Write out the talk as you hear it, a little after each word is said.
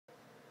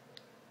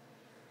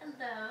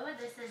Hello,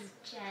 this is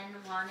Jen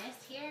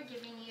Wanous here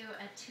giving you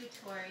a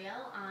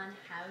tutorial on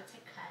how to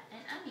cut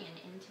an onion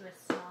into a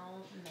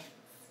small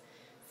mince.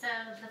 So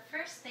the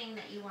first thing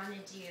that you want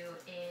to do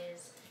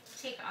is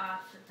take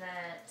off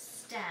the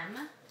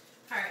stem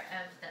part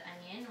of the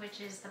onion,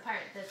 which is the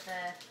part that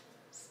the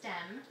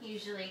stem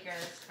usually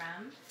grows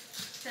from.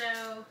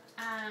 So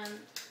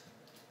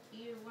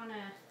you want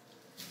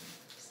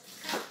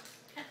to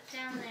cut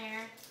down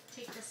there,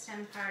 take the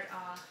stem part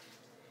off,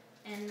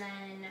 and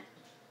then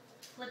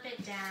flip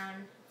it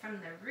down from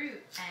the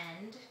root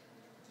end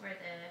where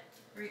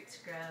the roots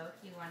grow.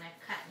 You want to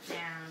cut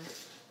down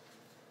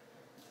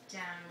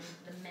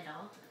the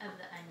middle of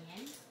the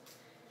onion,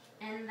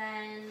 and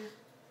then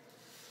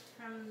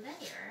from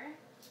there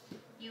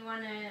you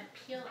want to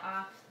peel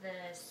off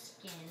the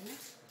skin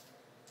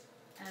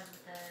of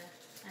the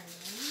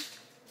onion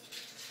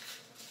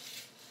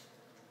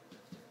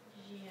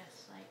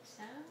just like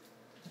so.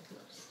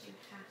 We'll just do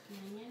half an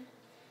onion,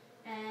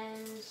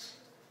 and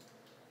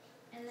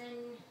then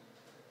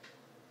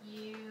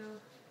you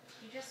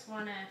just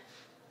want to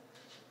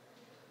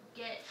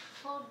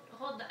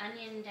hold the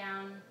onion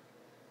down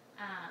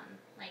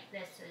like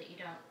this so that you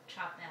don't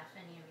chop off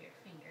any of your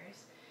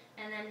fingers,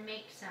 and then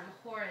make some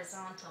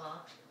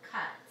horizontal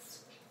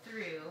cuts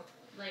through,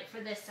 like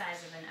for this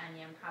size of an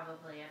onion,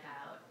 probably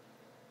about,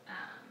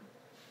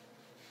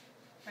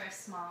 for a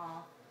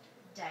small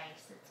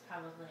dice, it's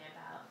probably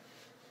about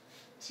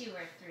 2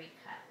 or 3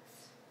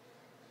 cuts.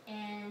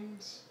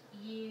 And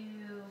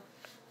you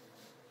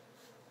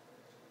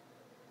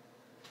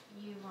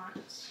want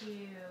to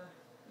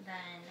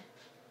then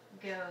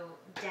go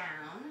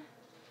down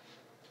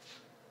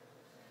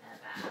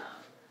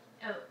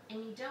about,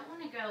 and you don't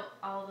want to go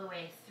all the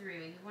way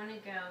through. You want to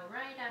go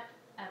right up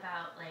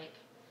about like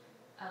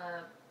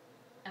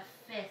a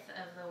fifth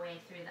of the way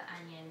through the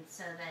onion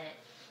so that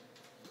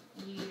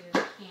you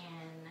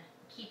can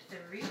keep the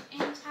root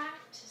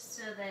intact,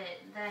 so that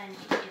then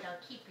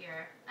it'll keep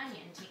your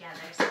onion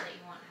together so that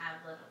you won't have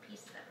little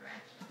pieces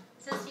everywhere.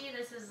 So see,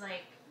 this is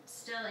like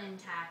still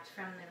intact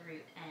from the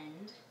root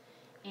end,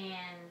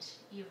 and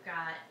you've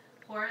got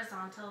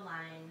horizontal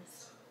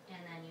lines, and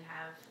then you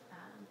have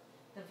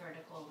the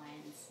vertical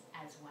lines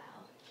as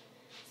well.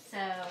 So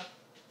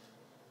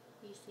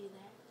you see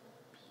that?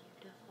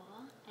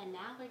 Beautiful. And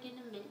now we're going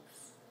to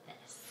mince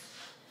this.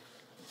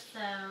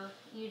 So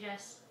you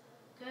just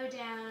go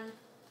down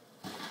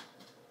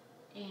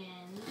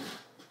and